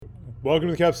Welcome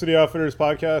to the Cap City Outfitters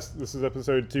podcast. This is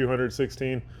episode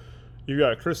 216. You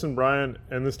got Chris and Bryan,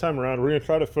 and this time around, we're going to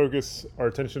try to focus our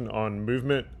attention on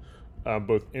movement,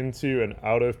 both into and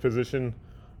out of position.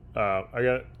 I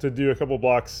got to do a couple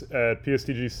blocks at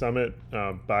PSTG Summit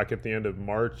back at the end of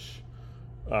March.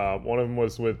 One of them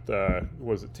was with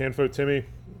Tanfo Timmy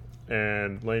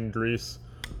and Lane Grease,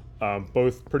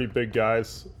 both pretty big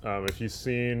guys. If you've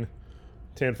seen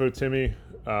Tanfo Timmy,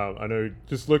 I know,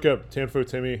 just look up Tanfo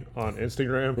Timmy on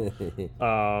Instagram.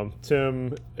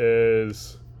 Tim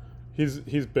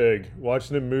he's big.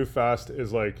 Watching him move fast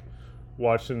is like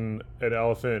watching an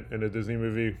elephant in a Disney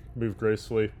movie move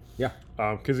gracefully. Yeah.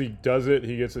 Because he does it,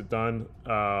 he gets it done.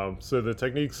 So the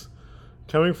techniques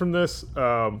coming from this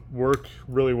work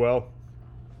really well,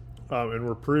 and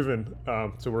were proven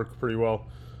to work pretty well.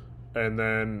 And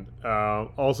then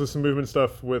also some movement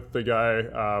stuff with the guy,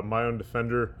 My Own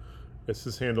Defender. It's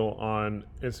his handle on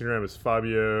Instagram is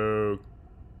Fabio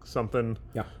something.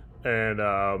 Yeah. And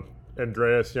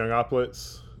Andreas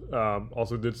Youngoplitz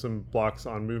also did some blocks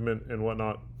on movement and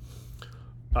whatnot.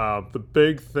 The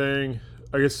big thing,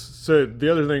 I guess, so the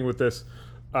other thing with this,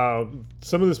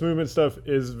 some of this movement stuff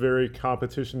is very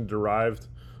competition derived.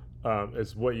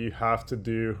 It's what you have to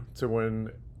do to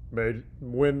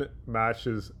win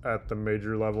matches at the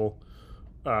major level,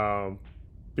 because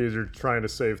you're trying to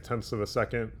save tenths of a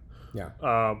second. Yeah.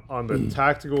 On the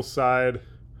tactical side,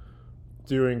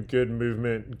 doing good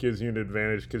movement gives you an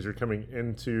advantage because you're coming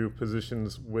into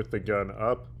positions with the gun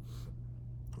up,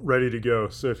 ready to go.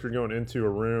 So if you're going into a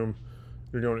room,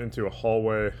 you're going into a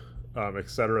hallway,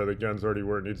 etc., the gun's already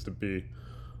where it needs to be.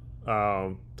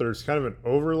 There's kind of an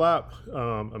overlap.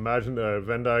 Imagine a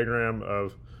Venn diagram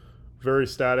of very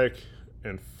static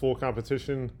and full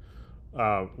competition.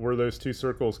 Where those two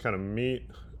circles kind of meet,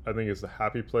 I think is the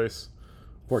happy place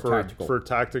for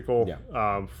tactical.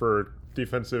 Yeah. For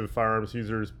defensive firearms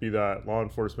users, be that law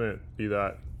enforcement, be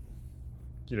that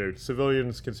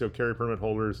civilians, concealed carry permit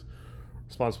holders,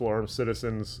 responsible armed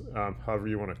citizens, however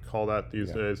you want to call that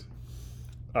these days.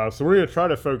 So we're going to try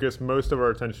to focus most of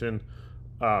our attention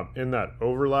in that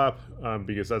overlap,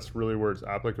 because that's really where it's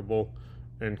applicable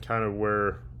and kind of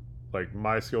where like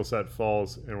my skill set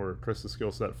falls and where Chris's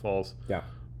skill set falls. Yeah.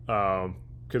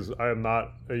 Because I am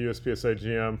not a USPSA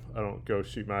GM. I don't go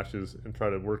shoot matches and try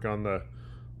to work on the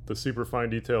super fine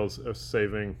details of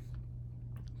saving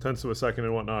tenths of a second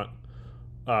and whatnot.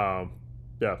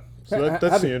 Yeah. So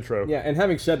that's the intro. Yeah, and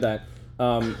having said that,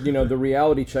 the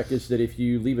reality check is that if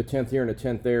you leave a 10th here and a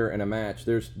 10th there in a match,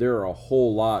 there are a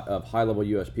whole lot of high-level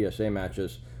USPSA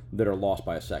matches that are lost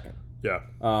by a second. Yeah.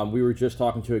 We were just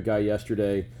talking to a guy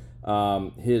yesterday.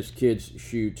 His kids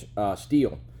shoot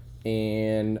steel,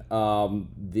 and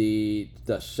the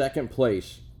second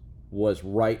place was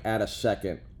right at a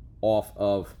second off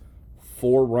of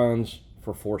 4 runs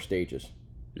for 4 stages.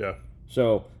 Yeah.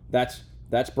 So that's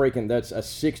breaking. That's a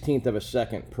 16th of a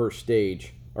second per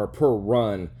stage or per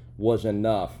run was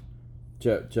enough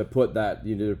to put that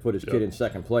to put his kid in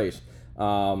second place.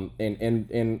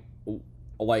 And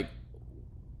like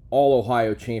all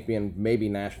Ohio champion, maybe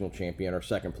national champion or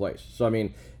second place. So I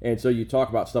mean, and so you talk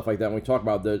about stuff like that. When we talk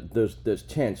about those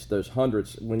tenths, those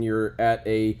hundreds, when you're at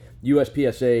a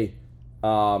USPSA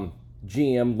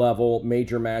GM level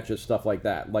major matches, stuff like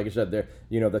that. Like I said,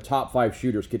 the top 5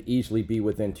 shooters could easily be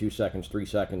within 2 seconds, 3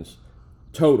 seconds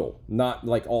total, not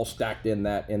like all stacked in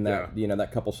that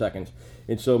that couple seconds.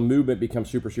 And so movement becomes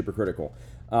super, super critical.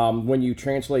 When you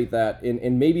translate that,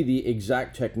 and maybe the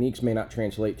exact techniques may not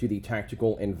translate to the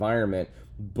tactical environment,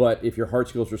 but if your hard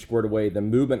skills are squared away, the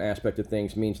movement aspect of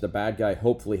things means the bad guy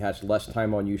hopefully has less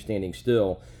time on you standing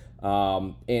still,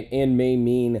 and may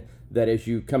mean that as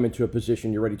you come into a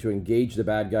position, you're ready to engage the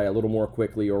bad guy a little more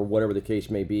quickly, or whatever the case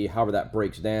may be, however that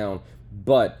breaks down.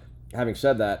 But having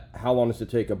said that, how long does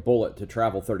it take a bullet to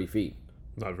travel 30 feet?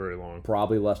 Not very long.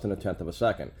 Probably less than a tenth of a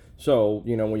second. So,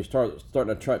 when you starting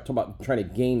to talk about trying to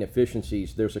gain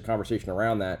efficiencies, there's a conversation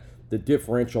around that. The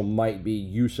differential might be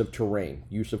use of terrain,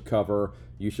 use of cover,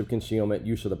 use of concealment,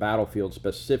 use of the battlefield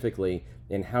specifically,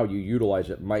 and how you utilize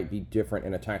it might be different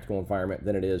in a tactical environment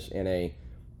than it is in a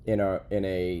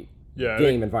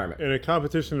game environment. In a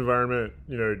competition environment,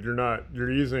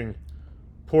 you're using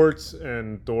ports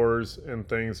and doors and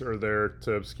things are there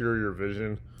to obscure your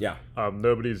vision. Yeah.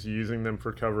 Nobody's using them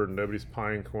for cover. Nobody's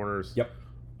pieing corners. Yep.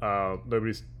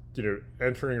 Nobody's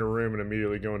entering a room and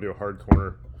immediately going to a hard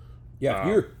corner.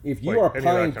 Yeah. If you are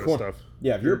pieing corners.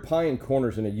 Yeah. If you're pieing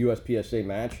corners in a USPSA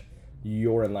match,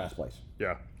 you're in last place.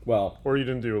 Yeah. Well, or you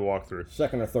didn't do a walkthrough.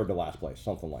 Second or third to last place,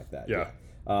 something like that. Yeah.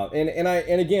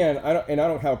 And again, I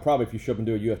don't have a problem if you show up and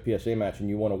do a USPSA match and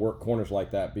you want to work corners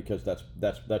like that because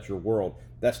that's your world.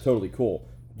 That's totally cool.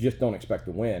 Just don't expect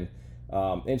to win.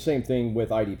 And same thing with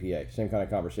IDPA. Same kind of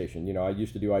conversation. You know, I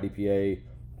used to do IDPA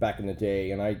back in the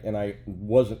day, and I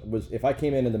was if I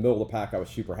came in the middle of the pack, I was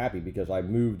super happy because I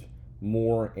moved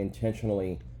more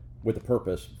intentionally with a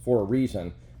purpose for a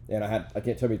reason. And I can't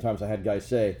tell you how many times I had guys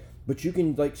say, but you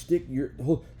can like stick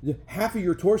half of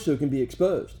your torso can be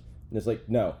exposed. And it's like,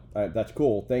 no, that's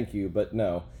cool, thank you, but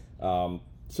no.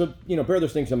 So, you know, bear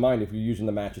those things in mind if you're using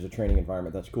the match as a training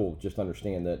environment. That's cool. Just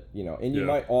understand that, you know, and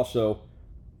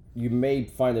you may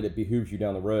find that it behooves you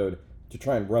down the road to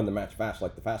try and run the match fast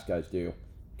like the fast guys do,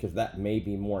 because that may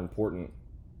be more important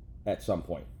at some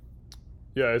point.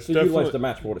 Yeah, it's so definitely utilize the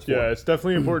match for what it's for. Yeah, it's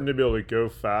definitely important to be able to go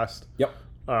fast. Yep.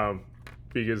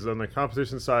 Because on the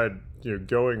competition side, you know,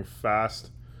 going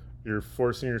fast, you're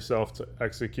forcing yourself to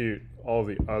execute all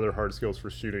the other hard skills for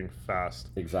shooting fast.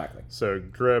 Exactly. So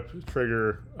grip,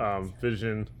 trigger,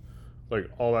 vision, like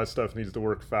all that stuff needs to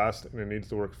work fast, and it needs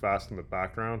to work fast in the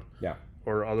background. Yeah.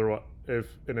 Or otherwise,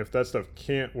 if that stuff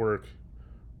can't work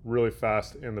really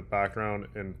fast in the background,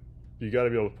 and you got to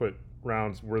be able to put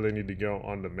rounds where they need to go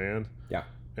on demand. Yeah.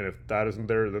 And if that isn't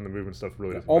there, then the movement stuff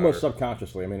really doesn't almost matter.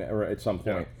 Subconsciously. I mean, or at some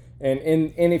point. Yeah.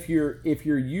 And if you're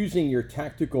using your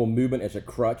tactical movement as a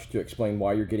crutch to explain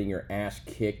why you're getting your ass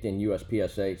kicked in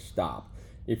USPSA, stop.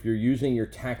 If you're using your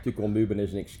tactical movement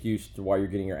as an excuse to why you're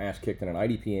getting your ass kicked in an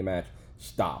IDPA match,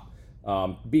 stop.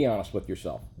 Be honest with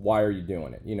yourself. Why are you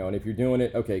doing it? You know, and if you're doing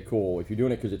it, okay, cool. If you're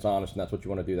doing it because it's honest and that's what you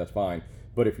want to do, that's fine.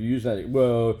 But if you're using that,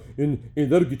 well, and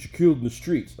that'll get you killed in the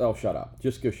streets. Oh, shut up.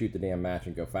 Just go shoot the damn match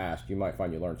and go fast. You might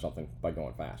find you learn something by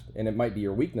going fast. And it might be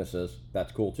your weaknesses.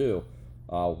 That's cool too.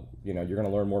 You know, you're going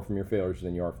to learn more from your failures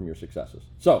than you are from your successes.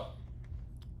 So,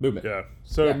 movement. Yeah.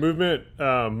 So movement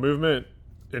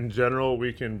in general,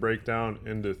 we can break down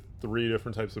into 3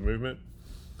 different types of movement.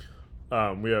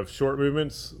 We have short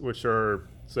movements, which are,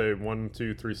 say, 1,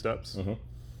 2, 3 steps. Mm-hmm.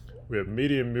 We have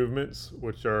medium movements,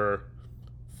 which are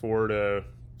 4 to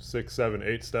 6, 7,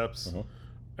 8 steps.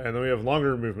 Mm-hmm. And then we have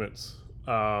longer movements,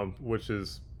 which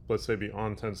is, let's say,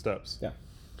 beyond 10 steps. Yeah.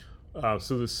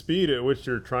 So the speed at which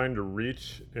you're trying to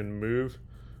reach and move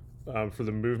for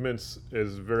the movements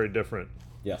is very different.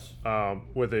 Yes.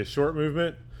 With a short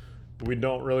movement, we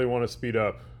don't really want to speed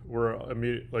up. We're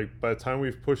by the time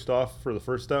we've pushed off for the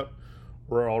first step,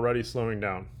 we're already slowing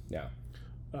down. Yeah.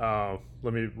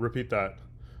 Let me repeat that.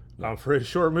 For a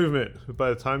short movement, by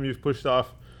the time you've pushed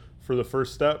off for the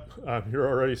first step, you're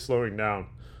already slowing down.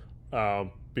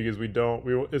 Because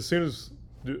as soon as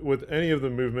with any of the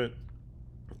movement,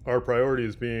 our priority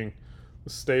is being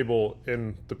stable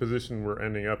in the position we're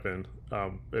ending up in,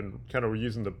 and kind of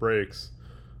using the brakes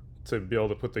to be able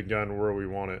to put the gun where we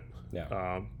want it.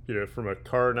 Yeah. You know, from a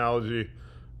car analogy,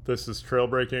 this is trail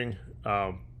braking.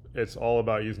 It's all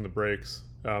about using the brakes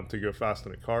to go fast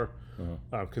in a car,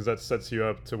 because that sets you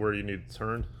up to where you need to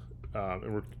turn.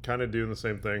 And we're kind of doing the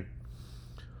same thing,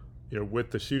 you know, with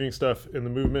the shooting stuff in the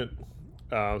movement.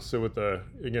 So with a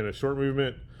short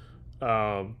movement,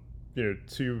 you know,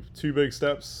 two big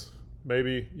steps,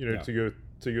 maybe, you know, to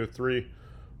go 3,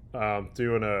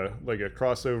 doing a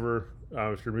crossover,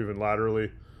 if you're moving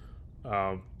laterally,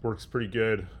 works pretty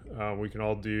good. We can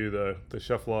all do the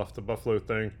shuffle off the buffalo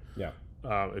thing. Yeah.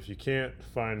 If you can't,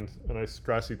 find a nice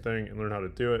grassy thing and learn how to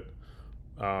do it.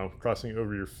 Crossing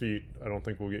over your feet, I don't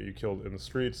think will get you killed in the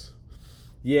streets.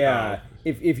 Yeah.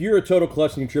 If you're a total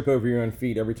klutz and you trip over your own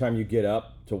feet every time you get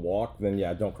up to walk, then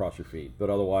don't cross your feet. But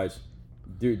otherwise,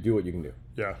 do what you can do.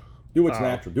 Yeah. Do what's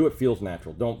natural. Do what feels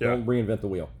natural. Don't reinvent the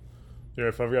wheel. Yeah.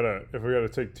 If I've got to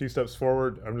take 2 steps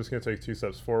forward, I'm just going to take 2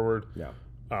 steps forward.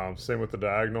 Yeah. Same with the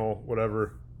diagonal,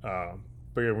 whatever.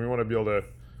 But yeah, we want to be able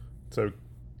to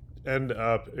end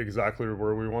up exactly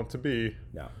where we want to be.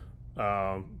 Yeah.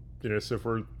 You know, so if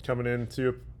we're coming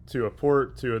into a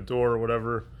port, to a door, or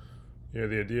whatever, you know,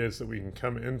 the idea is that we can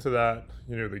come into that,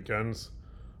 you know, the gun's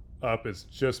up, it's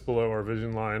just below our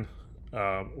vision line,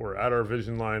 or at our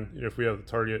vision line, you know, if we have the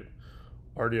target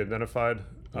already identified,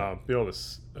 be able to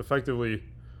effectively,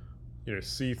 you know,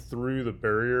 see through the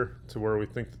barrier to where we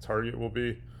think the target will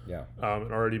be. Yeah.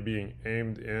 And already being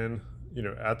aimed in, you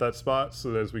know, at that spot, so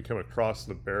that as we come across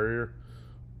the barrier,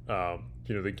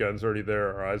 you know, the gun's already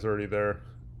there, our eyes are already there,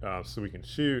 so we can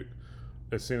shoot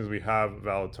as soon as we have a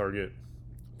valid target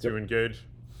to engage.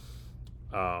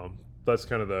 That's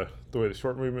kind of the way the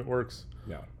short movement works.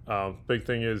 Yeah. Big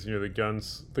thing is, you know, the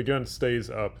gun stays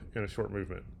up in a short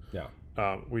movement. Yeah.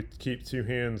 We keep 2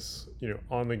 hands, you know,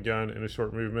 on the gun in a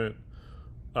short movement.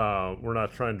 We're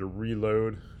not trying to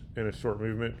reload in a short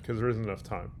movement because there isn't enough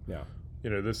time. Yeah. You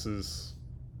know, this is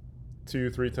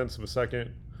 2-3 tenths of a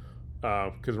second,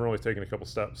 because we're only taking a couple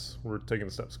steps. We're taking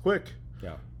the steps quick.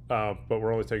 Yeah. But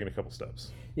we're only taking a couple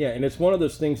steps. Yeah, and it's one of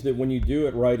those things that when you do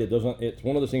it right, it's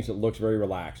one of those things that looks very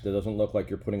relaxed. It doesn't look like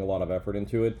you're putting a lot of effort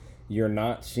into it. You're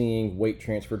not seeing weight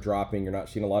transfer dropping. You're not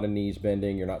seeing a lot of knees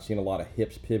bending. You're not seeing a lot of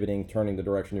hips pivoting, turning the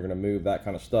direction you're going to move, that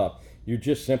kind of stuff. You're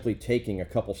just simply taking a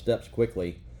couple steps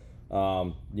quickly,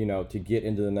 to get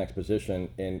into the next position.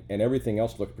 And everything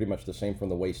else looks pretty much the same from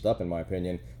the waist up, in my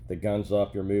opinion. The gun's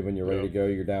up, you're moving, you're ready to go,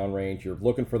 you're downrange. You're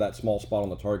looking for that small spot on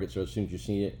the target, so as soon as you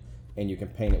see it, and you can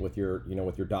paint it with your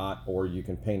dot, or you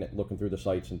can paint it looking through the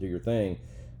sights and do your thing,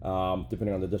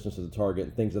 depending on the distance of the target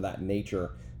and things of that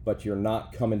nature. But you're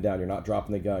not coming down, you're not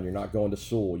dropping the gun, you're not going to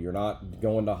Soul, you're not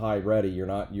going to high ready, you're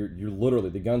literally,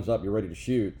 the gun's up, you're ready to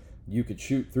shoot. You could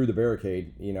shoot through the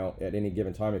barricade, at any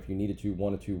given time if you needed to,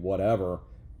 wanted to, whatever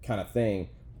kind of thing.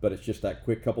 But it's just that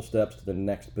quick couple steps to the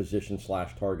next position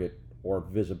 / target or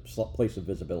place of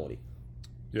visibility.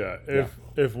 Yeah,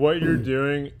 if what you're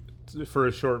doing for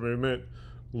a short movement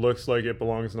looks like it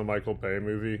belongs in a Michael Bay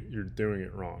movie, you're doing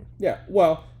it wrong. Yeah,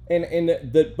 well,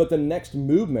 but the next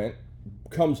movement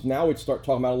comes now. We start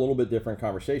talking about a little bit different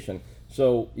conversation.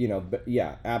 So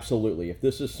yeah, absolutely. If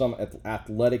this is some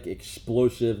athletic,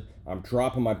 explosive, I'm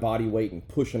dropping my body weight and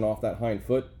pushing off that hind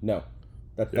foot. No,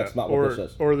 that's not what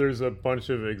this is. Or there's a bunch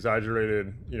of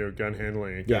exaggerated, gun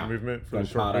handling and gun movement for the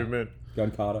short movement.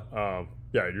 Gun kata.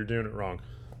 Yeah, you're doing it wrong.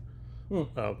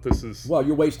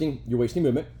 You're wasting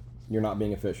movement. You're not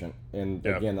being efficient, and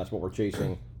again, that's what we're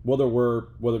chasing. Whether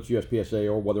it's USPSA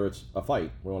or whether it's a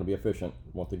fight, we want to be efficient.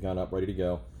 We want the gun up, ready to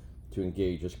go, to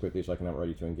engage as quickly as I can. I'm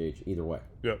ready to engage either way.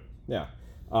 Yep. Yeah.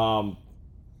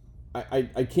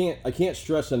 I can't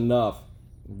stress enough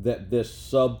that this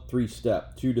sub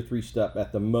 3-step, 2 to 3 step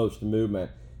at the most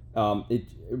movement,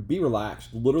 be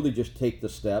relaxed. Literally, just take the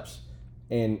steps,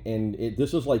 and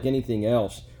this is like anything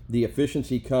else. The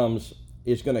efficiency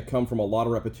is going to come from a lot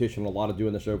of repetition, a lot of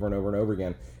doing this over and over and over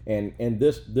again. And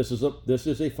this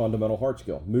is a fundamental hard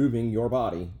skill. Moving your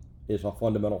body is a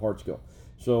fundamental hard skill.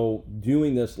 So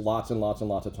doing this lots and lots and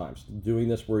lots of times. Doing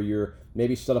this where you're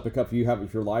maybe set up a couple.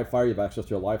 If you're live fire, you have access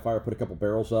to a live fire. Put a couple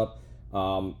barrels up,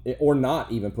 or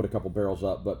not even put a couple barrels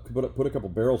up, but put a couple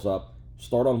barrels up.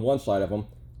 Start on one side of them.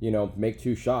 Make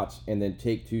 2 shots and then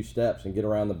take 2 steps and get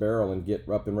around the barrel and get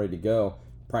up and ready to go.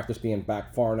 Practice being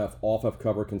back far enough off of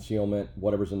cover, concealment,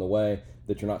 whatever's in the way,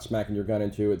 that you're not smacking your gun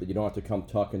into it, that you don't have to come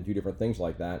tuck and do different things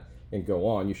like that and go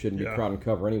on. You shouldn't be crowding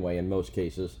cover anyway in most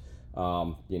cases.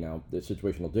 The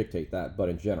situation will dictate that, but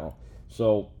in general.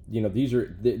 So, this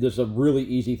is a really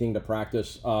easy thing to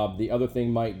practice. The other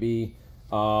thing might be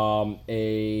a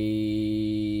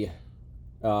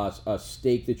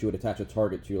stake that you would attach a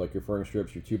target to, like your furring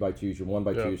strips, your 2x2s, your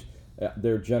 1x2s.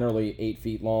 They're generally 8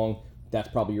 feet long. That's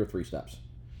probably your 3 steps.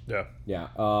 Yeah. Yeah.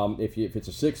 If it's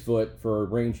a 6 foot for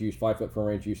range use, 5 foot for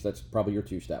range use, that's probably your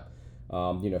 2 step.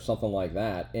 Something like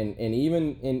that. And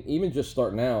even just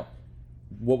starting out,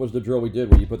 what was the drill we did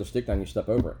where you put the stick down, you step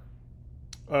over it?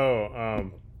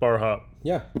 Bar hop.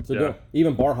 Yeah. Drill.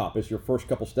 Even bar hop is your first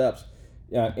couple steps,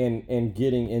 and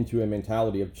getting into a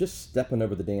mentality of just stepping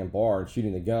over the damn bar and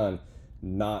shooting the gun,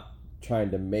 not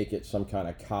trying to make it some kind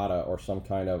of kata or some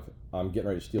kind of I'm getting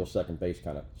ready to steal second base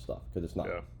kind of stuff, because it's not.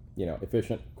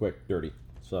 Efficient, quick, dirty.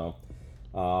 So,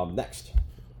 next.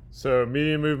 So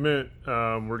medium movement,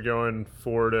 we're going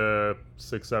 4 to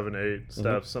 6, 7, 8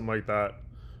 steps, something like that.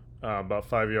 About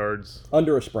 5 yards.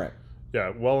 Under a sprint.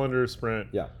 Yeah, well under a sprint.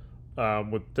 Yeah.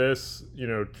 With this,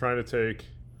 trying to take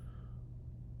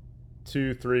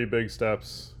 2, 3 big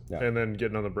steps and then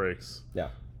getting on the brakes. Yeah.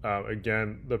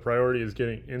 Again, the priority is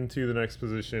getting into the next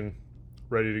position,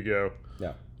 ready to go.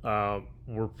 Yeah.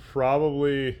 We're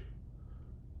probably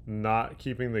not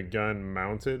keeping the gun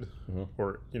mounted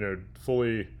or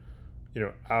fully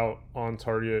out on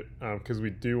target, because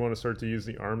we do want to start to use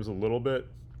the arms a little bit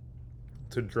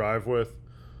to drive with,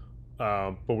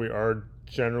 but we are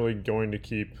generally going to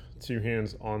keep 2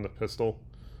 hands on the pistol,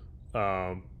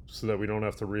 so that we don't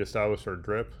have to reestablish our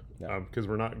grip, because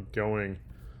we're not going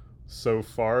so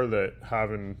far that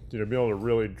having being able to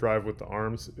really drive with the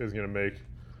arms is going to make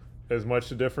as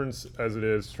much a difference as it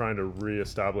is trying to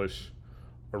reestablish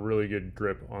a really good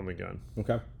grip on the gun.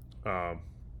 Okay.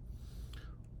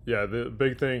 The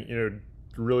big thing,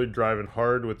 really driving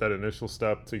hard with that initial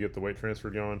step to get the weight transfer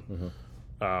going.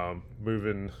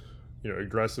 Moving,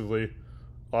 aggressively.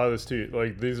 A lot of this too,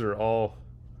 like these are all,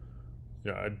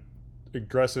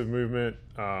 aggressive movement.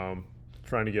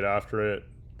 Trying to get after it,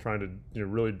 trying to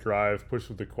really drive, push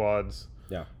with the quads.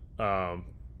 Yeah. I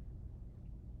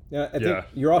think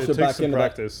you're also back into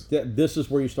practice. This is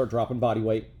where you start dropping body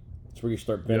weight. It's where you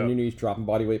start bending your knees, dropping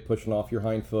body weight, pushing off your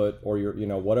hind foot, or your,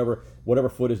 whatever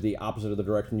foot is the opposite of the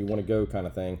direction you want to go, kind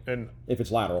of thing. And if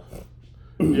it's lateral.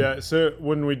 Yeah. So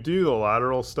when we do the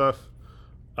lateral stuff,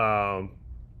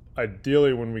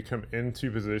 ideally when we come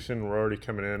into position, we're already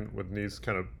coming in with knees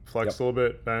kind of flexed a little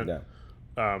bit bent. Yeah.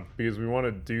 Because we want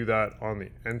to do that on the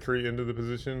entry into the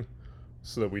position,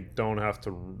 so that we don't have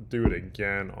to do it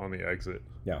again on the exit.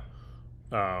 Yeah.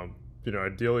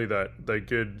 Ideally that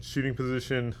good shooting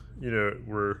position,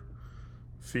 we're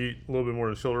feet a little bit more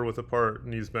than shoulder width apart,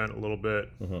 knees bent a little bit.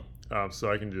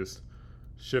 So I can just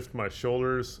shift my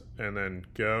shoulders and then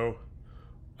go.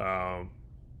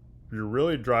 You're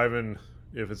really driving,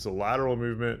 if it's a lateral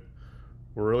movement,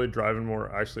 we're really driving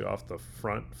more actually off the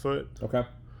front foot. Okay.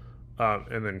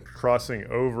 And then crossing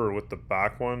over with the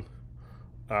back one.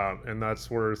 And that's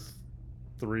worth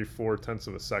 3/4 tenths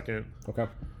of a second. Okay.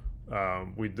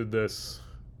 We did this,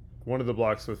 one of the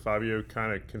blocks with Fabio,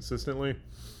 kind of consistently,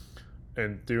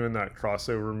 and doing that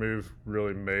crossover move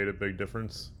really made a big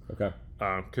difference. Okay.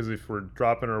 Because if we're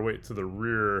dropping our weight to the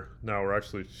rear, now we're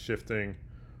actually shifting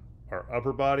our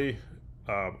upper body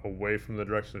away from the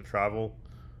direction of travel.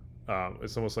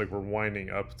 It's almost like we're winding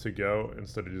up to go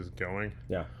instead of just going.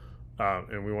 Yeah.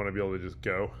 And we want to be able to just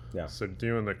go. Yeah. So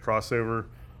doing the crossover,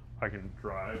 I can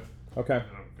drive. Okay.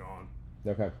 And I'm gone.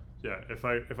 Okay. Yeah.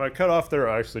 If I cut off there,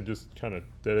 I actually just kind of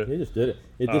did it. You just did it.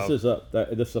 This is a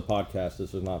podcast.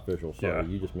 This is not visual. Sorry,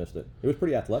 you just missed it. It was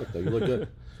pretty athletic though. You look good.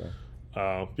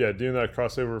 So. Doing that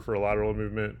crossover for a lateral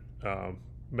movement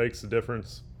makes a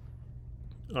difference.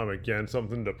 Again,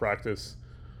 something to practice,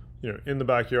 in the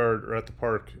backyard or at the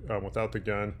park without the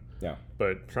gun. Yeah.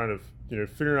 But trying to,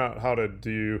 figuring out how to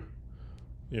do,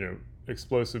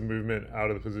 explosive movement out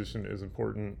of the position is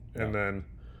important. Yeah. And then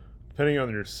depending on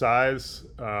your size,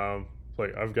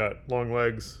 like I've got long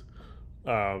legs,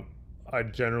 I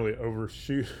generally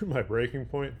overshoot my braking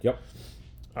point. Yep.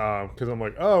 Because I'm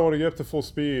like, I want to get up to full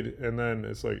speed, and then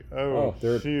it's like,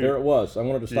 there shoot. There it was. I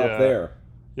wanted to stop there.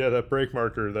 Yeah, that brake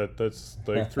marker, that's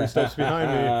like 3 steps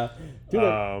behind me.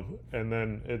 And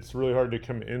then it's really hard to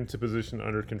come into position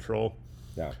under control.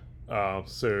 Yeah.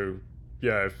 So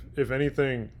yeah, if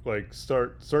anything, like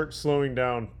start slowing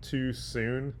down too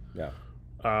soon. Yeah.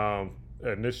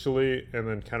 Initially, and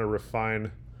then kind of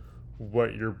refine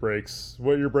what your brake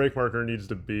marker needs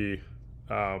to be,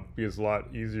 because it's a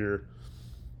lot easier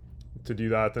to do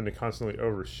that than to constantly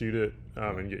overshoot it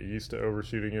and get used to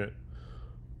overshooting it.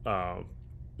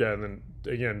 And then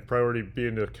again, priority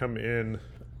being to come in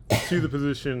to the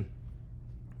position.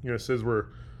 Says we're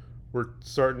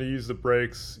starting to use the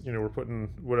brakes. We're putting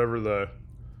whatever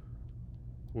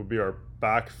would be our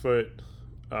back foot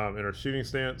in our shooting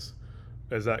stance.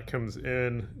 As that comes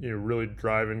in, really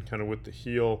driving kind of with the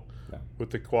heel,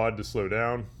 with the quad to slow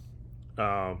down.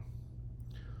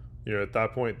 At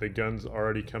that point, the gun's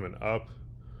already coming up.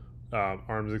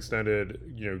 Arms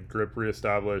extended, grip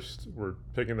reestablished. We're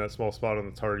picking that small spot on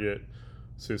the target.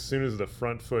 So as soon as the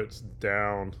front foot's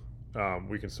down,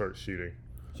 we can start shooting.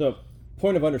 So,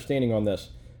 point of understanding on this,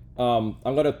 I'm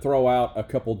going to throw out a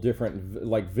couple different,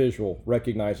 visual,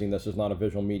 recognizing this is not a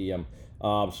visual medium. So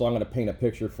I'm going to paint a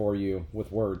picture for you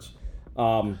with words.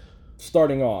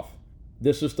 Starting off,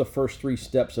 this is the first 3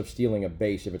 steps of stealing a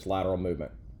base if it's lateral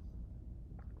movement.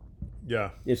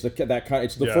 Yeah. It's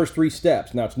the first 3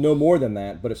 steps. Now it's no more than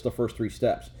that, but it's the first 3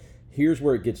 steps. Here's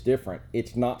where it gets different.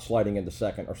 It's not sliding into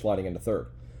second or sliding into third.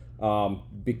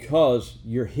 Because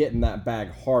you're hitting that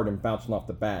bag hard and bouncing off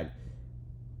the bag,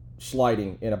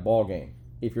 sliding in a ball game.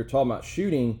 If you're talking about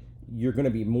shooting, you're going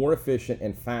to be more efficient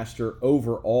and faster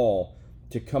overall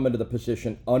to come into the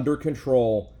position under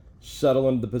control, settle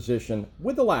into the position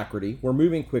with alacrity. We're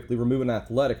moving quickly, we're moving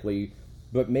athletically,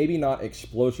 but maybe not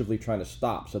explosively trying to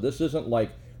stop. So this isn't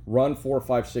like run 4,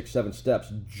 5, 6, 7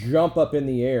 steps, jump up in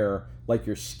the air like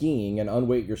you're skiing and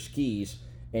unweight your skis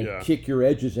and kick your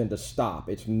edges in to stop.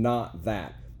 It's not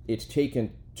that. It's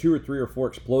taken 2 or 3 or 4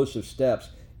 explosive steps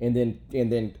and then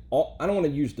I don't want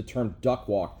to use the term duck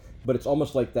walk, but it's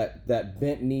almost like that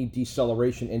bent knee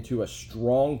deceleration into a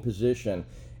strong position.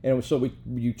 And so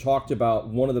you talked about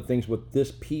one of the things with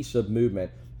this piece of movement.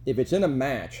 If it's in a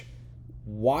match,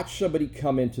 watch somebody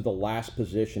come into the last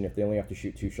position if they only have to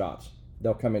shoot 2 shots.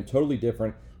 They'll come in totally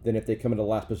different than if they come into the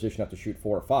last position have to shoot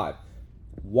 4 or 5.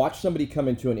 Watch somebody come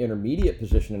into an intermediate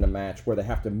position in a match where they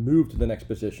have to move to the next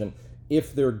position.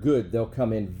 If they're good, they'll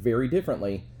come in very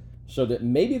differently, so that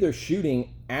maybe they're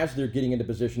shooting as they're getting into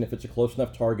position if it's a close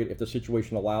enough target, if the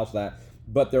situation allows that,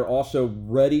 but they're also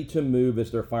ready to move as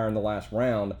they're firing the last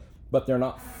round, but they're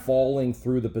not falling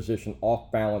through the position off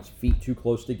balance, feet too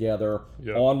close together,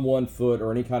 on one foot,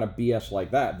 or any kind of BS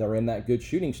like that. They're in that good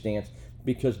shooting stance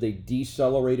because they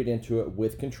decelerated into it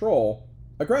with control,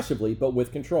 aggressively, but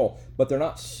with control. But they're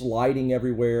not sliding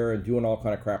everywhere and doing all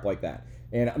kind of crap like that.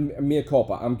 And mea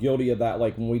culpa, I'm guilty of that.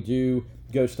 Like when we do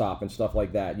go stop and stuff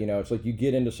like that, it's like you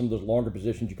get into some of those longer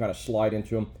positions, you kind of slide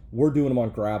into them. We're doing them on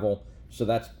gravel, so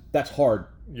that's hard.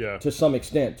 Yeah. To some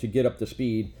extent, to get up to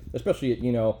speed, especially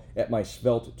at my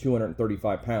svelte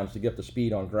 235 pounds, to get up to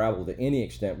speed on gravel to any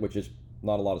extent, which is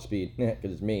not a lot of speed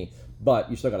because it's me, but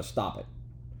you still got to stop it.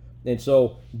 And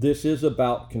so this is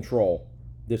about control.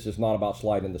 This is not about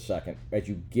sliding the second as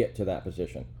you get to that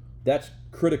position. That's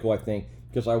critical, I think,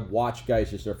 because I watch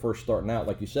guys as they're first starting out,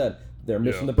 like you said, they're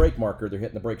missing the brake marker, they're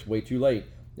hitting the brakes way too late,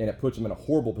 and it puts them in a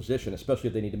horrible position, especially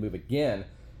if they need to move again.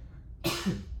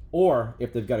 Or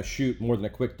if they've got to shoot more than a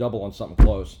quick double on something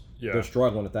close, they're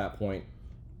struggling at that point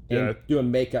and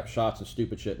doing makeup shots and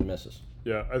stupid shit and misses.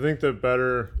 Yeah, I think that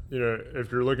better,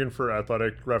 if you're looking for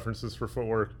athletic references for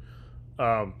footwork,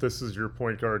 this is your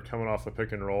point guard coming off a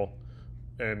pick and roll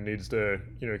and needs to,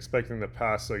 expecting the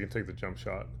pass so he can take the jump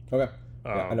shot. Okay.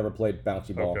 I never played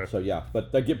bouncy ball, so yeah.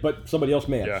 But somebody else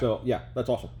may. So yeah, that's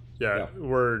awesome. Yeah,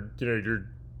 where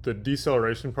the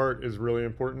deceleration part is really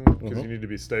important because you need to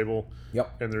be stable.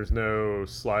 Yep. And there's no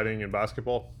sliding in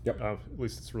basketball. Yep. At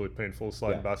least it's really painful to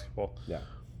slide in basketball. Yeah.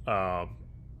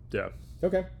 Yeah.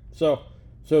 Okay. So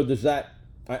does that?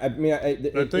 I mean, I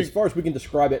think, as far as we can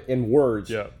describe it in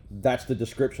words, that's the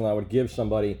description I would give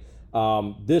somebody.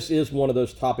 This is one of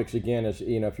those topics again. Is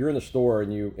if you're in the store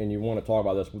and you want to talk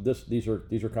about these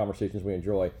are conversations we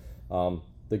enjoy.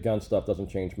 The gun stuff doesn't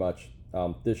change much.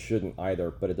 This shouldn't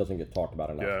either, but it doesn't get talked about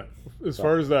enough. Yeah, as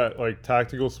far as that like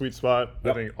tactical sweet spot,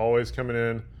 I think always coming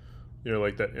in,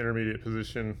 like that intermediate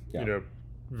position,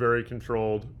 very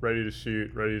controlled, ready to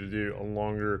shoot, ready to do a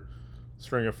longer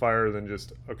string of fire than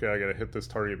just I got to hit this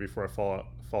target before I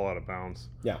fall out of bounds.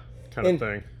 Yeah, kind of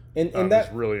thing. And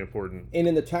that's really important. And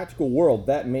in the tactical world,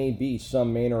 that may be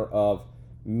some manner of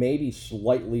maybe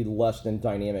slightly less than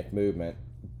dynamic movement,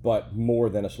 but more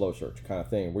than a slow search kind of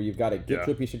thing, where you've got to get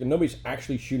to a piece of, nobody's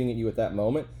actually shooting at you at that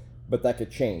moment, but that could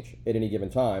change at any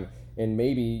given time. And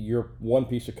maybe your one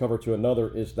piece of cover to another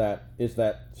is that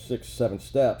 6-7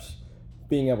 steps,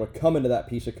 being able to come into that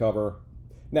piece of cover.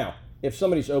 Now, if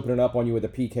somebody's opening up on you with a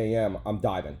PKM, I'm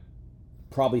diving,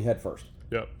 probably head first.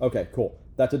 Yep. Okay, cool.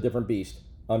 That's a different beast.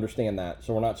 Understand that.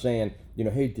 So we're not saying,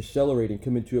 hey, decelerate and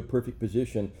come into a perfect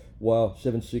position while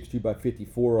 7.62 by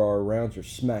 54 our rounds are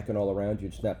smacking all around you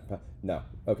and snap. No.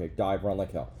 Okay, dive, run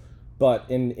like hell. But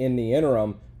in the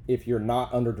interim, if you're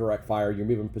not under direct fire, you're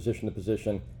moving position to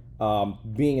position,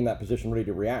 being in that position ready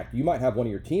to react, you might have one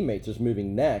of your teammates is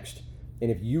moving next, and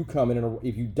if you come in and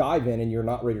if you dive in and you're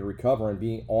not ready to recover and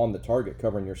being on the target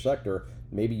covering your sector,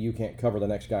 maybe you can't cover the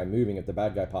next guy moving if the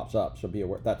bad guy pops up. So be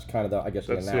aware. That's kind of the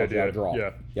analogy I draw.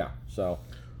 Yeah. So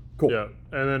cool. Yeah,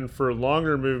 and then for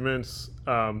longer movements,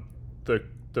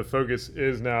 the focus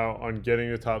is now on getting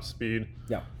to top speed.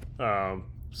 Yeah.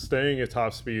 Staying at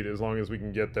top speed as long as we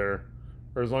can get there,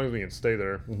 or as long as we can stay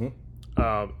there.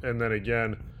 Mm-hmm. And then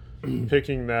again,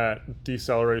 picking that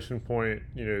deceleration point,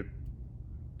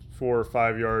 4 or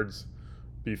 5 yards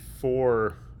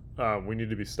before we need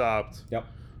to be stopped. Yep.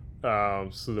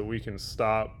 So that we can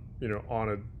stop,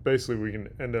 basically we can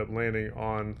end up landing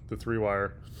on the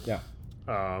 3-wire. Yeah.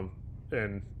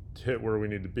 And hit where we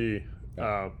need to be.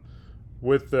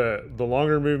 With the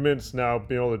longer movements, now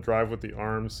being able to drive with the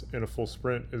arms in a full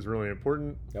sprint is really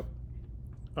important. Yep.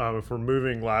 If we're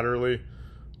moving laterally,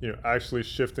 actually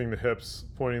shifting the hips,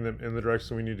 pointing them in the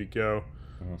direction we need to go,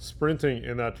 sprinting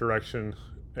in that direction,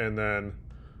 and then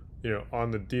on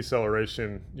the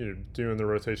deceleration, doing the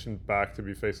rotation back to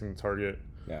be facing the target.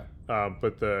 Yeah.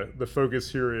 But the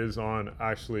focus here is on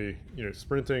actually,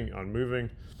 sprinting, on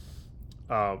moving.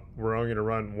 We're only going to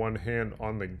run one hand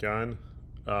on the gun.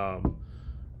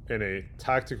 In a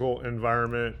tactical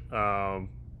environment,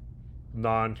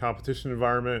 non-competition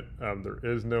environment, there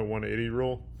is no 180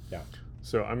 rule. Yeah.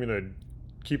 So I'm going to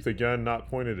keep the gun not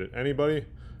pointed at anybody,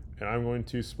 and I'm going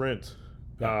to sprint.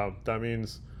 Yeah. That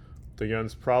means the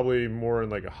gun's probably more in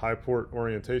like a high port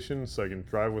orientation, so I can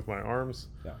drive with my arms.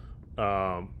 Yeah.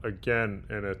 Again,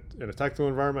 in a tactical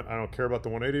environment, I don't care about the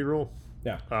 180 rule.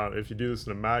 Yeah. If you do this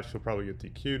in a match, you'll probably get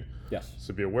DQ'd. Yes.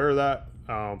 So be aware of that.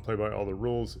 Play by all the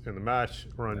rules in the match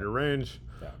or on your range.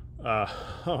 Yeah.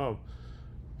 But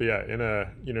yeah, in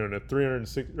a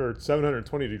 360 or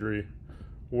 720 degree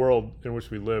world in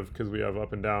which we live, because we have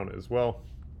up and down as well,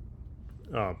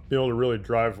 being able to really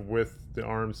drive with the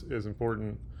arms is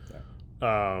important.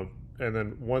 Yeah. And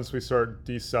then once we start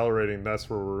decelerating, that's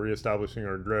where we're reestablishing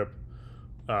our grip.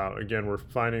 Again, we're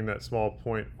finding that small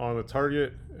point on the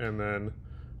target and then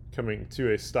coming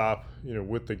to a stop,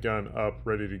 with the gun up,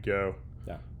 ready to go.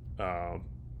 Yeah.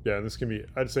 And this can be,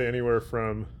 I'd say, anywhere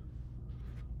from,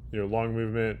 long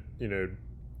movement,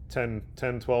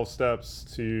 10, 12 steps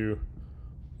to,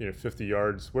 50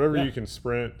 yards, whatever you can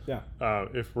sprint. Yeah.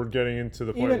 If we're getting into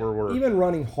the point where we're even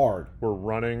running hard, we're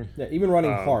running. Yeah, even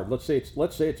running hard. Let's say it's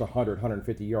 100,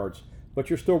 150 yards, but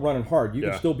you're still running hard. You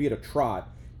can still be at a trot.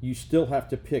 You still have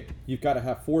to pick. You've got to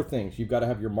have 4 things. You've got to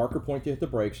have your marker point to hit the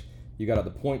brakes. You got to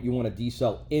have the point you want to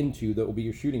decel into, that will be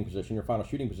your shooting position, your final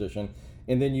shooting position,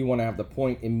 and then you want to have the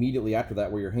point immediately after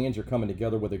that where your hands are coming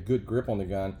together with a good grip on the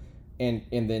gun, and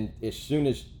then as soon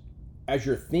as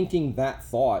you're thinking that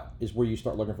thought is where you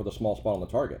start looking for the small spot on the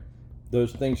target.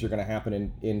 Those things are going to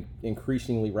happen in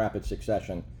increasingly rapid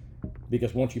succession,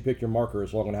 because once you pick your marker,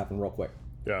 it's all going to happen real quick.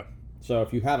 Yeah. So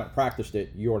if you haven't practiced it,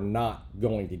 you're not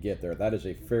going to get there. That is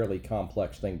a fairly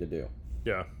complex thing to do.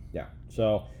 Yeah. Yeah.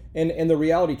 So and the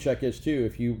reality check is too,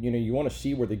 if you want to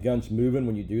see where the gun's moving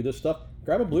when you do this stuff,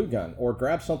 grab a blue gun or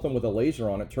grab something with a laser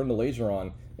on it, turn the laser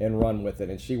on and run with it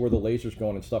and see where the laser's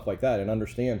going and stuff like that, and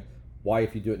understand why,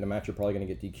 if you do it in a match, you're probably going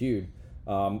to get DQ'd.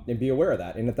 And be aware of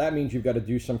that. And if that means you've got to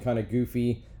do some kind of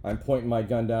goofy, I'm pointing my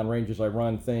gun down range as I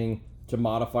run thing to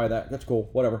modify that, that's cool.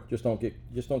 Whatever. Just don't get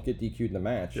DQ'd in the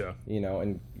match. Yeah.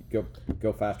 And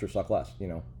go faster, suck less.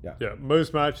 Yeah. Yeah.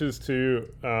 Most matches too.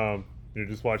 You're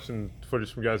just watching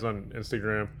footage from guys on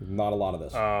Instagram. Not a lot of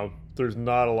this. There's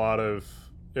not a lot of,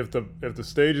 if the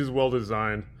stage is well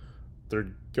designed, they're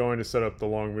going to set up the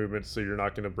long movement so you're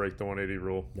not going to break the 180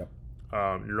 rule. Yep.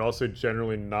 You're also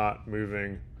generally not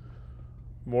moving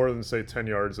more than, say, 10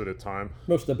 yards at a time.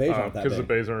 Most of the bays aren't that big. Because the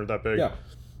bays aren't that big. Yeah.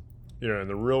 In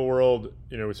the real world,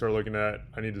 we start looking at,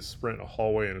 I need to sprint a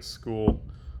hallway in a school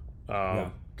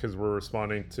because we're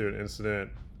responding to an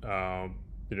incident.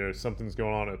 Something's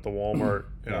going on at the Walmart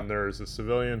and there's a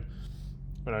civilian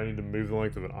and I need to move the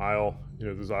length of an aisle.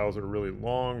 Those aisles are really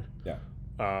long. Yeah.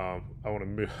 I want to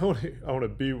move. I want to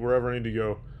be wherever I need to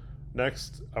go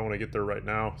next. I want to get there right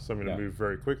now, so I'm going to move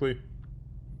very quickly.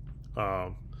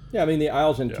 I mean, the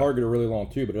aisles in Target are really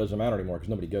long too, but it doesn't matter anymore because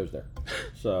nobody goes there.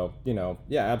 So,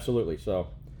 absolutely. So,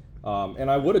 and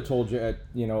I would have told you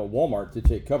at Walmart to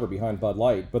take cover behind Bud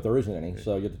Light, but there isn't any,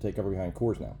 so you have to take cover behind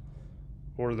Coors now.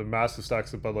 Or the massive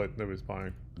stacks of Bud Light nobody's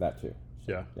buying. That too.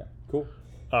 So, yeah. Cool.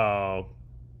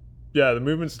 The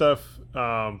movement stuff,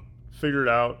 figure it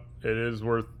out. It is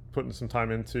worth putting some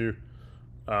time into.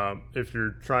 If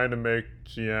you're trying to make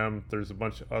GM, there's a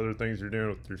bunch of other things you're doing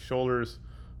with your shoulders.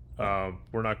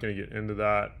 We're not going to get into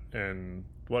that and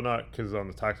whatnot because on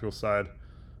the tactical side,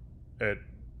 it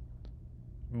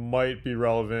might be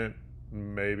relevant,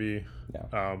 maybe.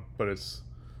 Yeah. But it's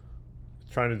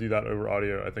trying to do that over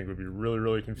audio, I think, would be really,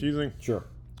 really confusing. Sure.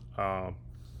 The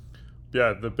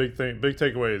big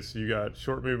takeaway is you got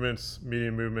short movements,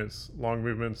 medium movements, long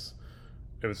movements.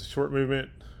 If it's a short movement,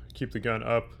 keep the gun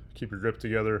up, keep your grip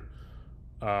together.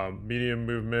 Medium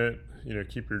movement,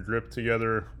 keep your grip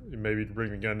together, maybe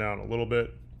bring the gun down a little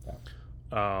bit.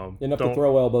 Yeah. Enough to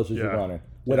throw elbows as you're running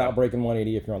without breaking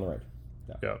 180 if you're on the range.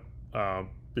 Yeah.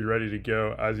 Be ready to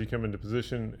go as you come into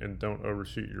position and don't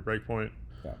overshoot your break point.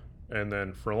 Yeah. And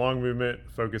then for long movement,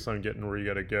 focus on getting where you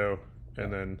got to go.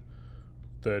 And then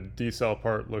the decel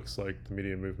part looks like the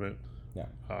medium movement. Yeah.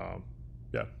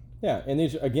 Yeah, and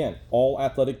these, again, all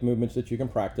athletic movements that you can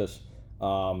practice.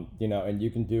 And you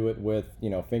can do it with,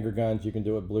 finger guns. You can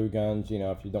do it with blue guns,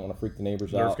 if you don't want to freak the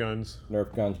neighbors out.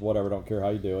 Nerf guns, whatever. Don't care how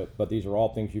you do it. But these are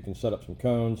all things you can set up some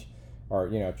cones or,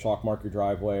 chalk mark your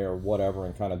driveway or whatever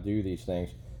and kind of do these things.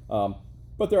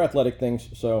 But they're athletic things.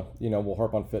 So, we'll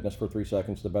harp on fitness for 3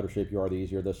 seconds. The better shape you are, the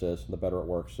easier this is, the better it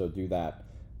works. So do that.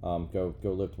 Go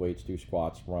lift weights, do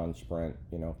squats, run, sprint,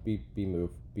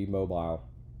 be mobile.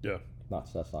 Yeah. Not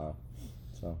sessile.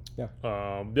 So, yeah.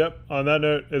 On that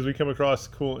note, as we come across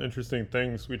cool, interesting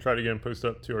things, we try to get them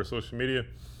posted up to our social media.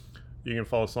 You can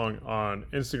follow us on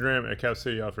Instagram at Cap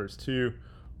City Outfitters 2.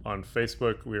 On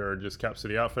Facebook, we are just Cap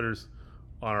City Outfitters.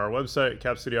 On our website,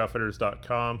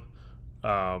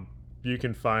 capcityoutfitters.com, you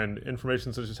can find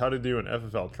information such as how to do an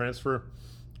FFL transfer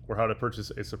or how to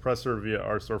purchase a suppressor via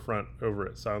our storefront over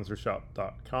at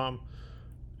silencershop.com.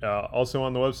 Also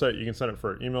on the website, you can sign up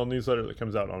for our email newsletter that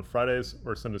comes out on Fridays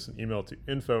or send us an email to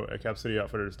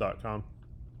info@capcityoutfitters.com.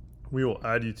 We will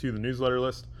add you to the newsletter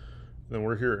list. And then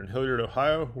we're here in Hilliard,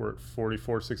 Ohio. We're at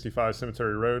 4465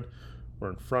 Cemetery Road. We're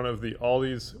in front of the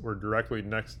Aldi's. We're directly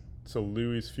next to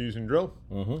Louis Fusion Grill.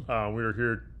 Mm-hmm. We are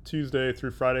here Tuesday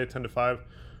through Friday, 10 to 5,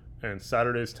 and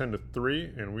Saturdays, 10 to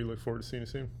 3, and we look forward to seeing you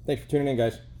soon. Thanks for tuning in,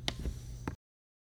 guys.